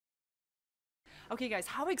Okay, guys,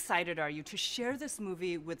 how excited are you to share this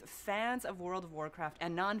movie with fans of World of Warcraft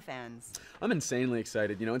and non-fans? I'm insanely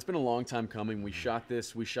excited. You know, it's been a long time coming. We shot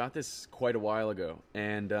this quite a while ago,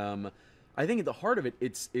 and I think at the heart of it,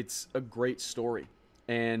 it's a great story,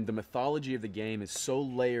 and the mythology of the game is so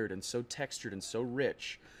layered and so textured and so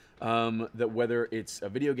rich that whether it's a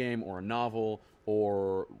video game or a novel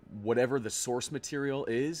or whatever the source material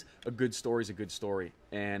is, a good story is a good story,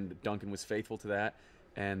 and Duncan was faithful to that,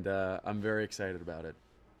 and I'm very excited about it.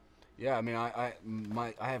 Yeah, I mean, I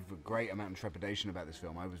have a great amount of trepidation about this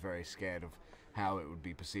film. I was very scared of how it would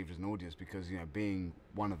be perceived as an audience because, you know, being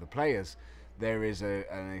one of the players, there is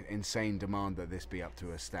an insane demand that this be up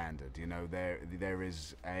to a standard. You know, there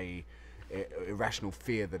is a irrational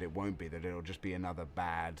fear that it won't be, that it'll just be another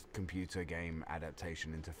bad computer game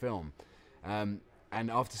adaptation into film. And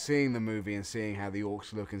after seeing the movie and seeing how the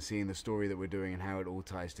orcs look and seeing the story that we're doing and how it all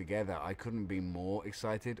ties together, I couldn't be more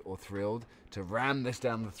excited or thrilled to ram this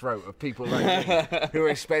down the throat of people like me who are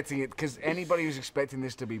expecting it. Because anybody who's expecting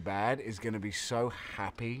this to be bad is going to be so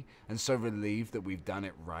happy and so relieved that we've done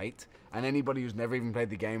it right. And anybody who's never even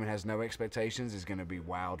played the game and has no expectations is going to be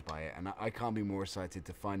wowed by it. And I can't be more excited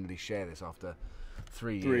to finally share this after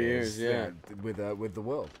 3 years, with the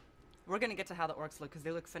world. We're going to get to how the orcs look because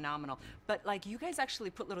they look phenomenal. But, like, you guys actually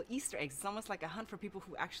put little Easter eggs. It's almost like a hunt for people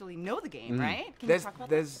who actually know the game, right? Can you talk about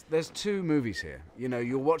that? There's two movies here. You know,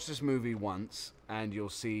 you'll watch this movie once and you'll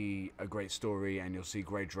see a great story and you'll see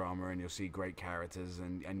great drama and you'll see great characters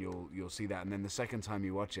and you'll see that. And then the second time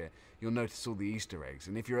you watch it, you'll notice all the Easter eggs.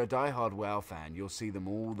 And if you're a diehard WoW fan, you'll see them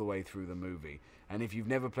all the way through the movie. And if you've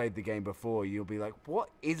never played the game before, you'll be like, what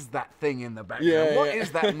is that thing in the background? What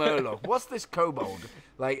is that Murloc? What's this kobold?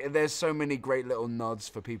 Like, there's so many great little nods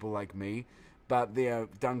for people like me. But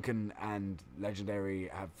Duncan and Legendary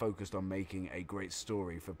have focused on making a great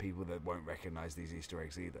story for people that won't recognize these Easter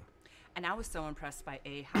eggs either. And I was so impressed by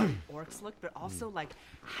how the orcs looked, but also like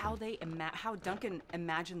how how Duncan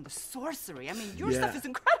imagined the sorcery. I mean, your stuff is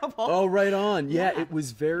incredible. Oh, right on. Yeah, it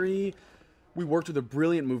was very. We worked with a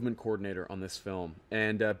brilliant movement coordinator on this film,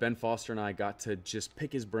 and Ben Foster and I got to just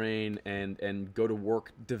pick his brain and go to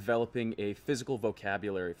work developing a physical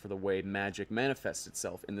vocabulary for the way magic manifests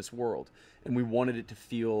itself in this world. And we wanted it to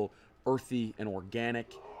feel earthy and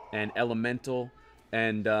organic and elemental,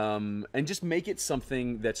 and just make it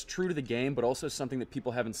something that's true to the game, but also something that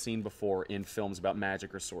people haven't seen before in films about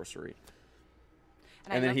magic or sorcery.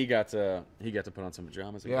 And then he got to put on some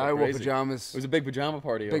pajamas. Yeah, I wore pajamas. It was a big pajama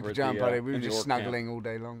party. Big pajama party. We were just snuggling all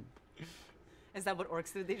day long. Is that what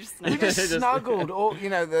orcs do? They just snuggle? We just snuggled. Or, you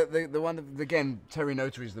know, the one, again, Terry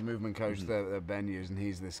Notary's the movement coach that Ben used, and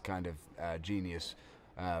he's this kind of genius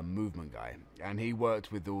movement guy. And he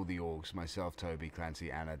worked with all the orcs, myself, Toby,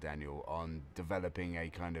 Clancy, Anna, Daniel, on developing a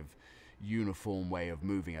kind of uniform way of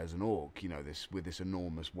moving as an orc, you know, with this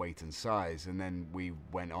enormous weight and size. And then we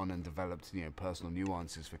went on and developed, you know, personal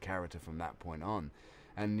nuances for character from that point on.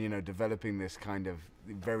 And, you know, developing this kind of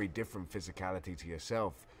very different physicality to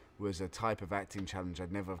yourself was a type of acting challenge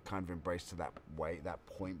I'd never kind of embraced to that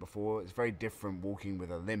point before. It's very different walking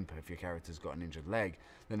with a limp if your character's got an injured leg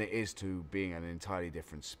than it is to being an entirely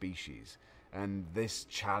different species. And this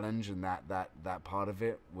challenge and that part of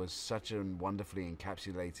it was such a wonderfully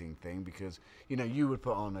encapsulating thing because, you know, you would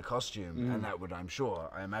put on a costume and that would, I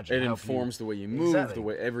imagine, it informs the way you move, the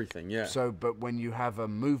way everything, So, but when you have a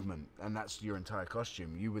movement and that's your entire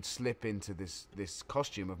costume, you would slip into this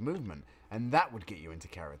costume of movement and that would get you into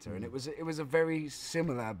character. And it was a very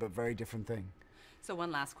similar but very different thing. So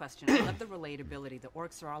one last question. I love the relatability. The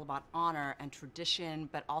orcs are all about honor and tradition,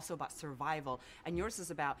 but also about survival. And yours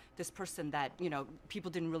is about this person that, you know,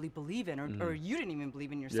 people didn't really believe in, or you didn't even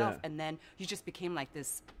believe in yourself. And then you just became like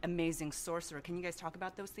this amazing sorcerer. Can you guys talk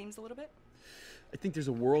about those themes a little bit? I think there's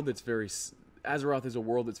a world that's Azeroth is a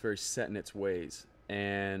world that's very set in its ways.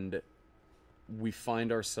 And we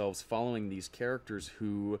find ourselves following these characters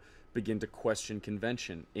who begin to question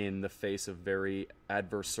convention in the face of very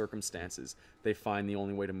adverse circumstances. They find the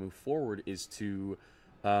only way to move forward is to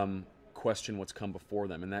question what's come before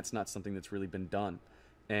them, and that's not something that's really been done.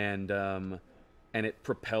 And it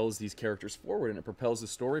propels these characters forward, and it propels the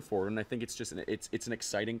story forward. And I think it's just it's an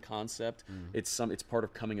exciting concept. It's part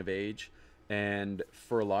of coming of age, and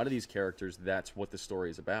for a lot of these characters, that's what the story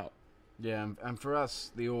is about. Yeah, and for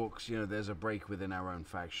us, the orcs, you know, there's a break within our own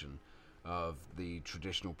faction of the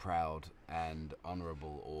traditional proud and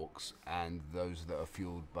honourable orcs and those that are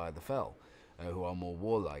fueled by the Fel, who are more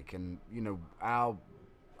warlike. And, you know, our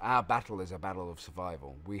battle is a battle of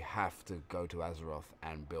survival. We have to go to Azeroth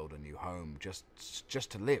and build a new home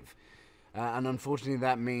just to live. And unfortunately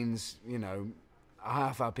that means, you know,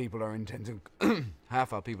 half our people are intent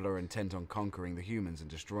on conquering the humans and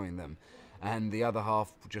destroying them, and the other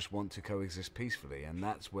half just want to coexist peacefully, and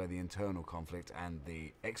that's where the internal conflict and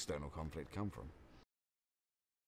the external conflict come from.